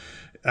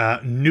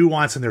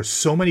nuanced, and there's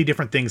so many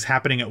different things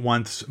happening at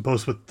once,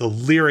 both with the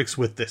lyrics,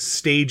 with the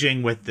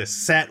staging, with the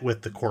set,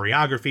 with the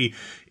choreography.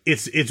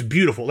 It's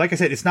beautiful. Like I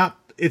said, it's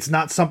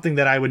not something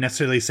that I would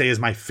necessarily say is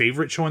my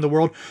favorite show in the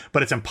world,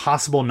 but it's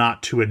impossible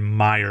not to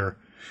admire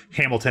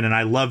Hamilton. And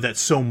I love that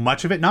so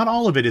much of it, not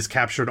all of it is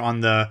captured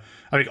on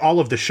all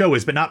of the show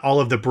is, but not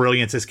all of the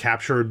brilliance is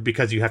captured,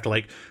 because you have to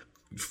like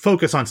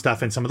focus on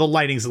stuff and some of the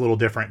lighting's a little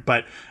different,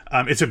 but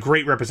it's a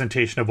great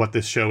representation of what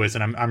this show is.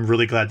 And I'm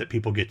really glad that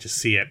people get to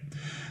see it.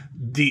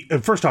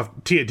 First off,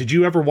 Tia, did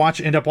you ever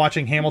end up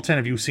watching Hamilton?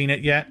 Have you seen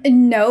it yet?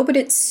 No, but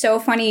it's so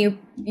funny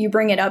you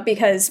bring it up,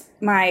 because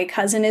my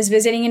cousin is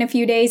visiting in a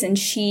few days and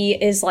she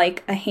is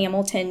like a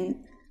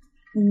Hamilton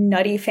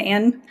nutty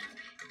fan.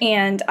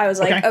 And I was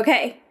like,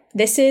 okay,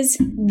 this is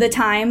the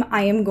time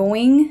I am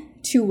going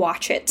to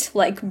watch it.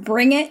 Like,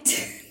 bring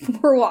it.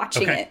 We're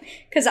watching it.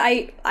 Because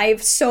I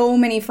have so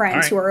many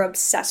friends who are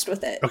obsessed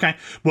with it. Okay.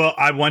 Well,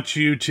 I want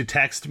you to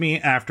text me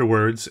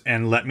afterwards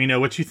and let me know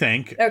what you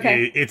think.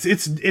 Okay.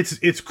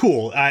 It's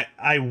cool.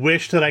 I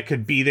wish that I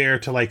could be there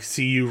to like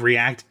see you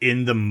react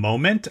in the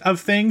moment of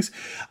things.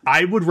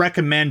 I would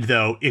recommend,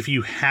 though, if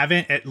you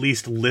haven't at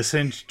least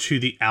listened to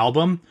the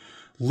album,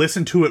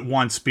 listen to it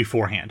once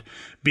beforehand,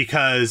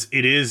 because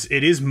it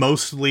is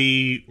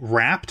mostly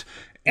rapped.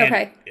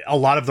 And a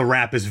lot of the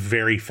rap is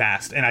very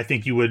fast, and I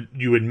think you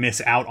would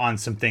miss out on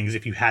some things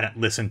if you hadn't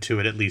listened to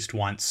it at least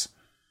once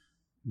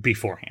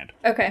beforehand.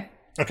 Okay.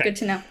 Good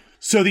to know.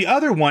 So the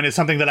other one is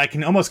something that I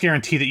can almost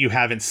guarantee that you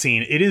haven't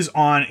seen. It is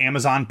on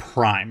Amazon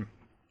Prime,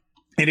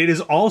 and it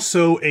is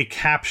also a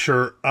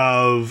capture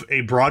of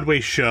a Broadway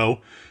show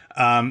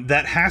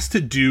that has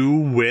to do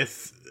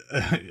with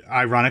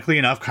ironically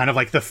enough, kind of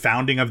like the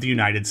founding of the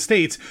United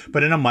States,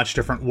 but in a much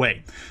different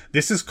way.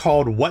 This is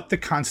called What the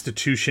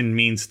Constitution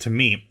Means to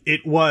Me.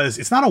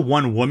 It's not a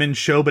one-woman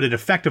show, but it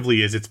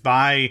effectively is. It's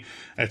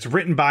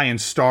written by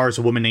and stars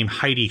a woman named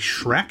Heidi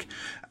Schreck.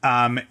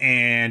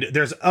 And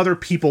there's other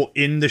people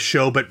in the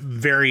show, but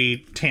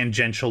very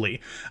tangentially.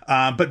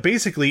 But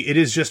basically, it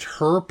is just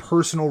her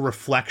personal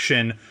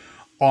reflection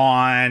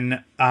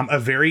on a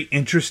very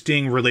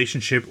interesting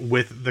relationship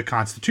with the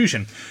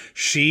Constitution.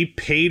 She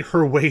paid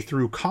her way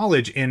through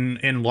college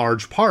in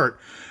large part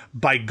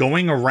by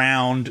going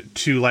around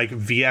to like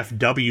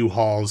VFW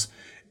halls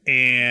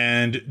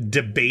and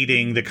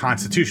debating the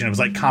Constitution. It was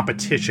like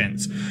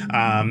competitions,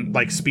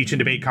 like speech and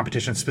debate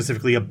competitions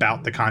specifically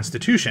about the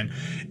Constitution.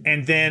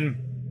 And then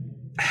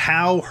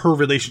how her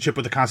relationship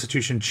with the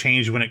Constitution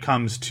changed when it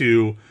comes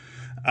to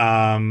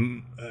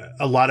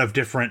a lot of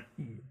different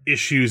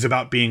issues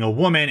about being a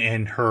woman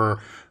and her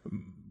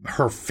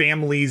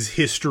family's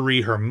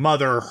history, her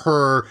mother,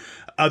 her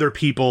other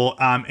people.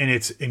 And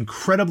it's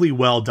incredibly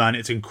well done.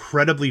 It's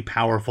incredibly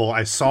powerful.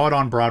 I saw it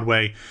on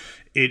Broadway.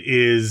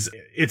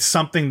 It's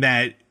something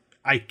that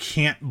I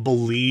can't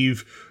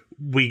believe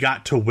we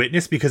got to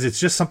witness, because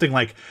it's just something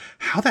like,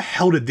 how the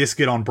hell did this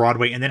get on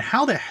Broadway? And then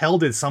how the hell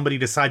did somebody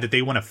decide that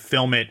they want to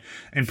film it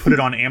and put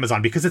it on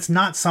Amazon? Because it's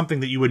not something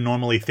that you would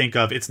normally think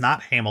of. It's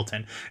not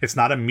Hamilton. It's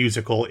not a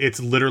musical. It's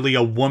literally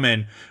a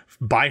woman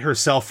by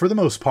herself, for the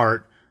most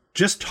part,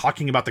 just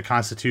talking about the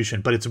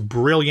Constitution. But it's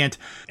brilliant,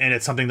 and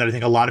it's something that I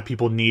think a lot of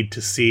people need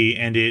to see,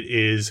 and it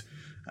is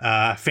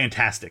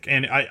fantastic.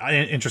 And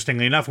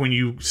interestingly enough, when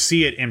you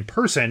see it in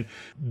person,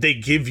 they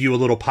give you a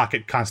little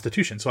pocket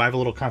Constitution. So I have a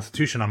little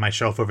Constitution on my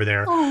shelf over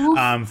there,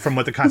 from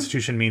What the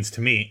Constitution Means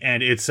to Me.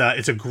 And it's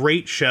a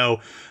great show.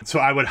 So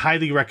I would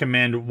highly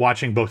recommend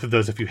watching both of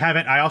those if you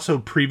haven't. I also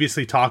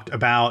previously talked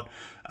about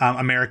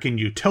American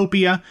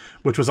Utopia,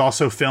 which was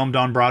also filmed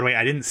on Broadway.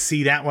 I didn't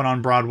see that one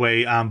on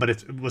Broadway, but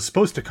it was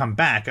supposed to come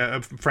back.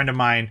 A friend of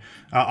mine,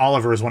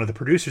 Oliver, is one of the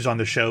producers on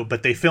the show,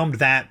 but they filmed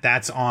that.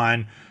 That's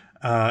on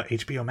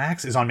HBO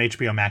Max, is on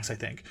HBO Max, I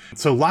think.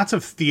 So lots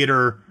of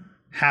theater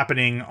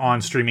happening on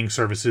streaming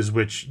services,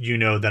 which you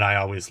know that I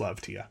always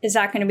love, Tia. Is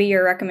that going to be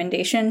your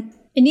recommendation?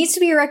 It needs to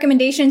be a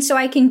recommendation so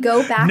I can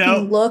go back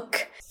and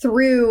look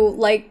through,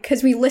 like,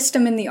 because we list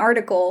them in the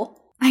article.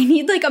 I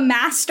need like a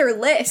master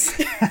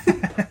list.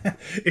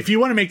 If you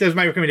want to make those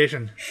my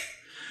recommendation.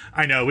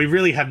 I know, we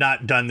really have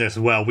not done this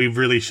well. We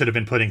really should have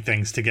been putting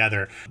things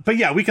together. But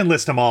yeah, we can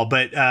list them all.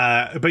 But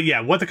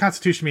yeah, What the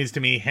Constitution Means to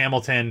Me,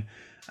 Hamilton.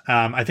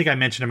 I think I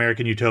mentioned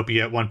American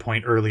Utopia at one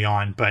point early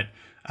on, but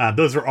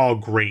those are all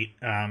great.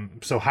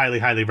 So highly,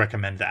 highly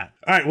recommend that.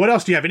 All right, what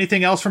else do you have?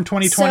 Anything else from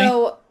 2020?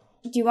 So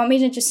do you want me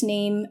to just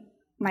name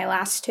my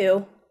last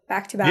two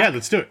back to back? Yeah,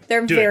 let's do it.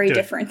 They're very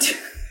different.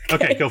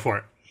 Okay, go for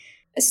it.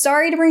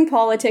 Sorry to bring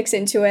politics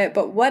into it,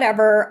 but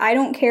whatever. I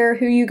don't care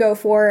who you go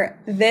for.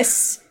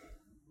 This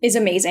is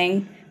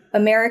amazing.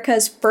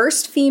 America's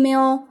first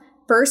female,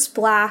 first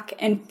Black,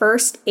 and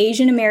first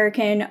Asian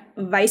American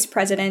vice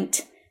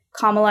president,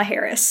 Kamala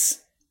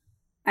Harris.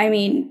 I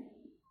mean,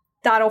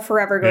 that'll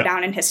forever go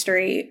down in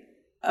history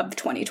of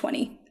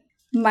 2020.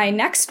 My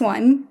next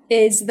one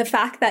is the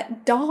fact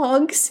that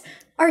dogs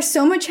are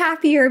so much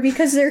happier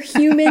because their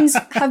humans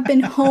have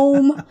been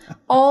home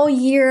all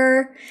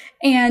year,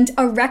 and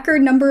a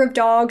record number of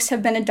dogs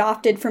have been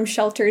adopted from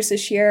shelters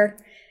this year,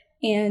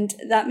 and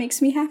that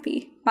makes me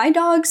happy. My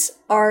dogs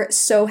are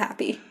so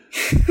happy.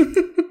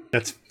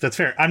 That's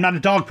fair. I'm not a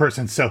dog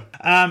person, so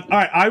all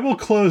right, I will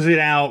close it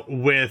out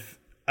with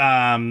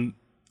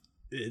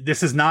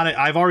this is not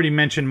I've already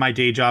mentioned my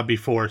day job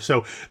before,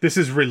 so this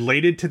is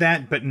related to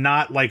that, but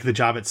not like the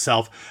job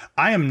itself.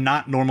 I am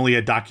not normally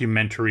a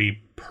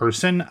documentary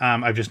person.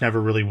 I've just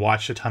never really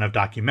watched a ton of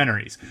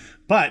documentaries,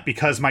 but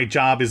because my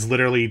job is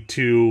literally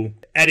to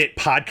edit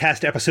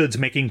podcast episodes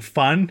making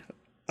fun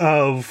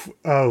of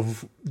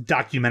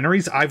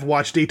documentaries, I've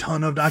watched a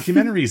ton of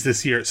documentaries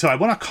this year. So I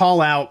want to call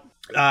out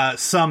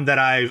some that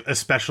I've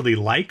especially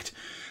liked.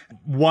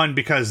 One,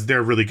 because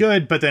they're really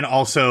good, but then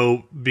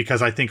also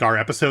because I think our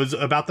episodes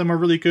about them are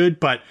really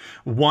good. But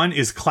one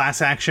is Class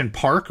Action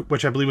Park,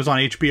 which I believe was on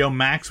HBO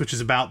Max, which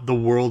is about the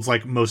world's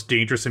like most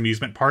dangerous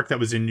amusement park that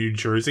was in New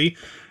Jersey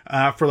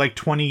for like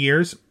 20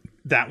 years.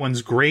 That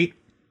one's great.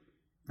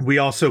 We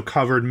also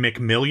covered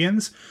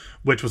McMillions,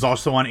 which was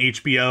also on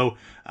HBO,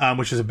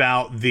 which is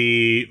about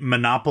the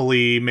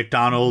Monopoly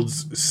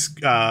McDonald's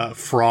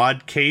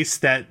fraud case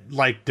that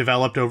like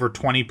developed over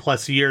 20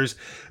 plus years.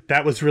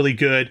 That was really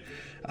good.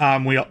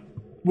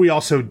 We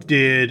also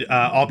did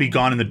I'll Be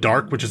Gone in the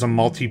Dark, which is a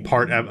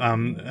multi-part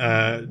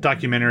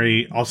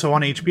documentary, also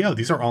on HBO.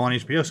 These are all on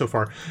HBO so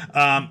far,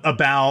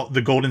 about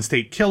the Golden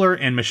State Killer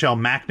and Michelle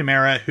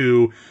McNamara,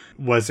 who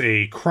was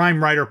a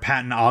crime writer,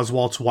 Patton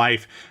Oswalt's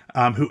wife,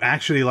 who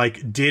actually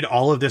like did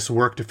all of this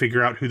work to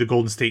figure out who the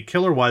Golden State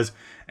Killer was,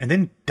 and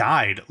then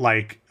died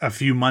like a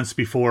few months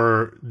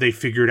before they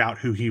figured out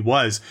who he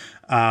was,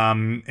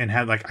 and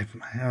had like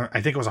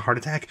I think it was a heart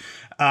attack.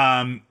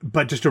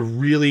 But just a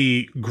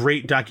really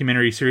great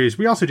documentary series.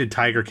 We also did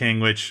Tiger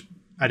King, which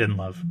I didn't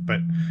love, but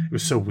it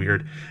was so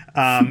weird.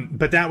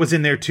 But that was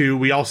in there too.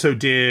 We also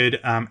did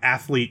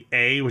Athlete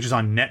A, which is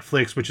on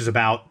Netflix, which is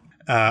about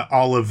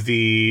all of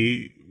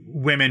the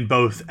women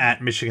both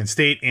at Michigan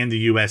State and the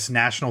U.S.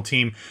 national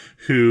team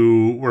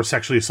who were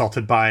sexually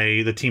assaulted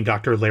by the team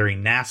doctor Larry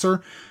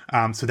Nassar.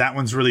 So that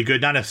one's really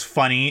good. Not as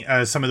funny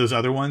as some of those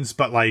other ones,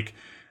 but like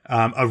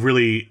a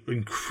really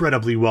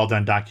incredibly well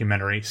done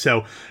documentary.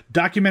 So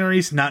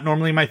documentaries, not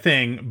normally my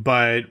thing,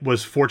 but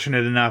was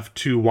fortunate enough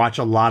to watch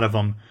a lot of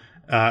them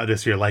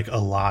this year, like a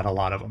lot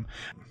of them.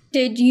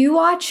 Did you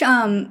watch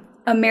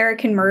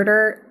American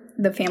Murder,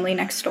 The Family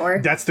Next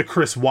Door? That's the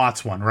Chris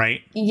Watts one,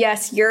 right?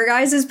 Yes, your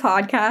guys'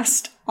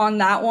 podcast on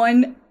that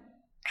one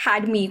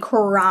had me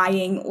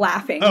crying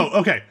laughing. Oh,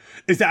 okay.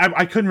 Is that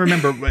I couldn't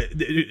remember.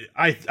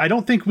 I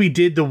don't think we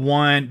did the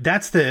one.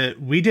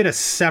 We did a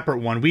separate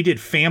one. We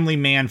did Family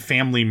Man,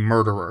 Family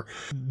Murderer.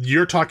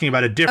 You're talking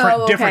about a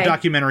different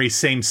documentary,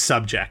 same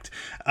subject.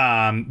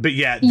 But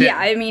yeah.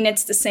 I mean,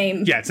 it's the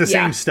same. Yeah, it's the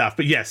same stuff.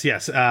 But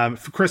yes.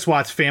 Chris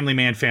Watts, Family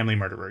Man, Family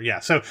Murderer. Yeah.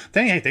 So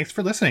thanks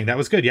for listening. That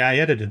was good. Yeah, I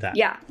edited that.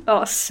 Yeah.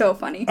 Oh, so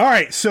funny. All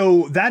right.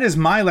 So that is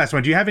my last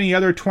one. Do you have any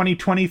other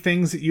 2020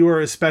 things that you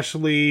are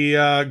especially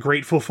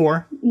grateful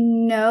for?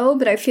 No,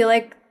 but I feel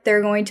like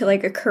they're going to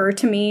like occur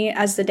to me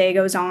as the day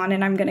goes on,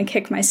 and I'm going to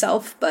kick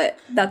myself. But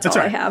that's all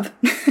right. I have.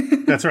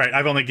 That's right.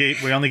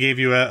 We only gave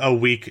you a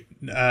week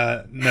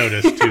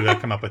notice to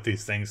come up with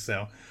these things,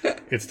 so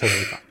it's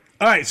totally fine.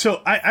 All right,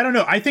 so I don't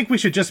know. I think we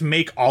should just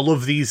make all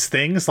of these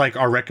things like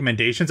our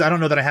recommendations. I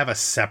don't know that I have a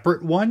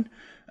separate one.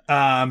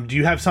 Do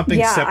you have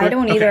something separate? I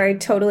don't either. I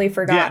totally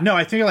forgot. Yeah, no,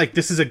 I think like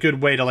this is a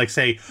good way to like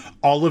say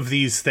all of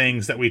these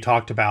things that we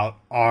talked about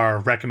are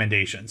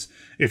recommendations.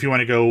 If you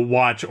want to go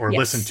watch or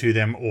listen to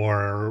them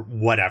or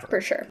whatever. For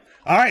sure.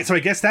 All right, so I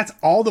guess that's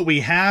all that we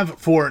have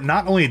for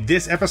not only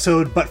this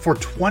episode, but for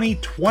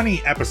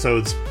 2020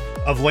 episodes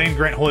of Land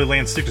Grant Holy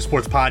Land Stick to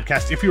Sports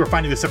podcast. If you are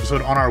finding this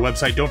episode on our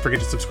website, don't forget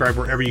to subscribe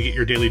wherever you get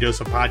your daily dose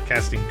of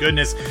podcasting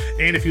goodness.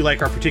 And if you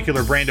like our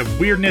particular brand of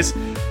weirdness,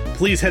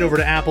 please head over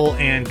to Apple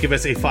and give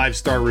us a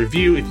 5-star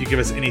review. If you give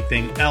us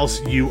anything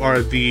else, you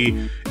are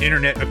the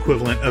internet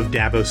equivalent of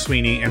Dabo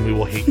Sweeney, and we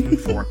will hate you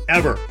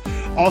forever.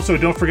 Also,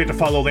 don't forget to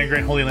follow Land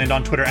Grant Holy Land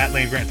on Twitter at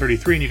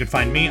LandGrant33, and you can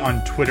find me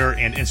on Twitter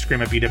and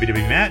Instagram at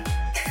BWWMatt.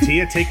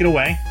 Tia, take it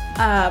away.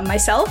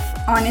 Myself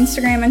on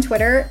Instagram and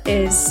Twitter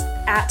is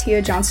at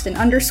Tia Johnston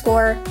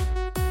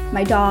 _.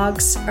 My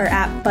dogs are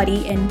at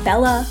Buddy and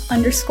Bella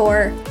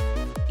 _.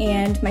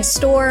 And my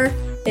store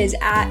is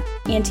at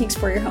Antiques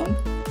for Your Home.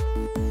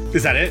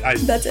 Is that it?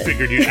 That's it.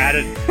 Figured you'd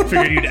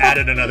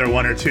added another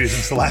one or two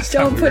since the last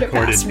time we recorded. Don't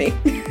put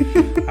it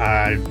past me.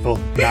 I will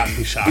not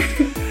be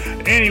shocked.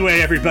 Anyway,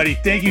 everybody,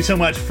 thank you so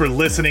much for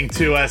listening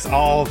to us,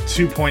 all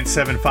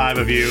 2.75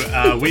 of you.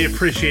 We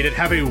appreciate it.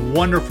 Have a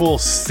wonderful,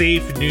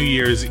 safe New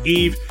Year's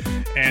Eve.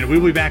 And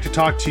we'll be back to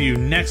talk to you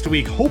next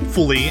week,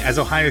 hopefully, as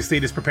Ohio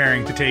State is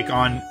preparing to take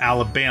on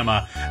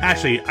Alabama.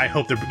 Actually, I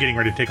hope they're getting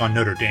ready to take on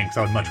Notre Dame, because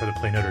I would much rather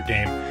play Notre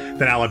Dame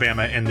than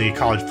Alabama in the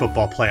College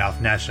Football Playoff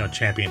National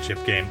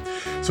Championship game.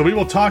 So we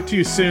will talk to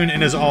you soon,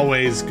 and as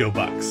always, go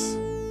Bucks.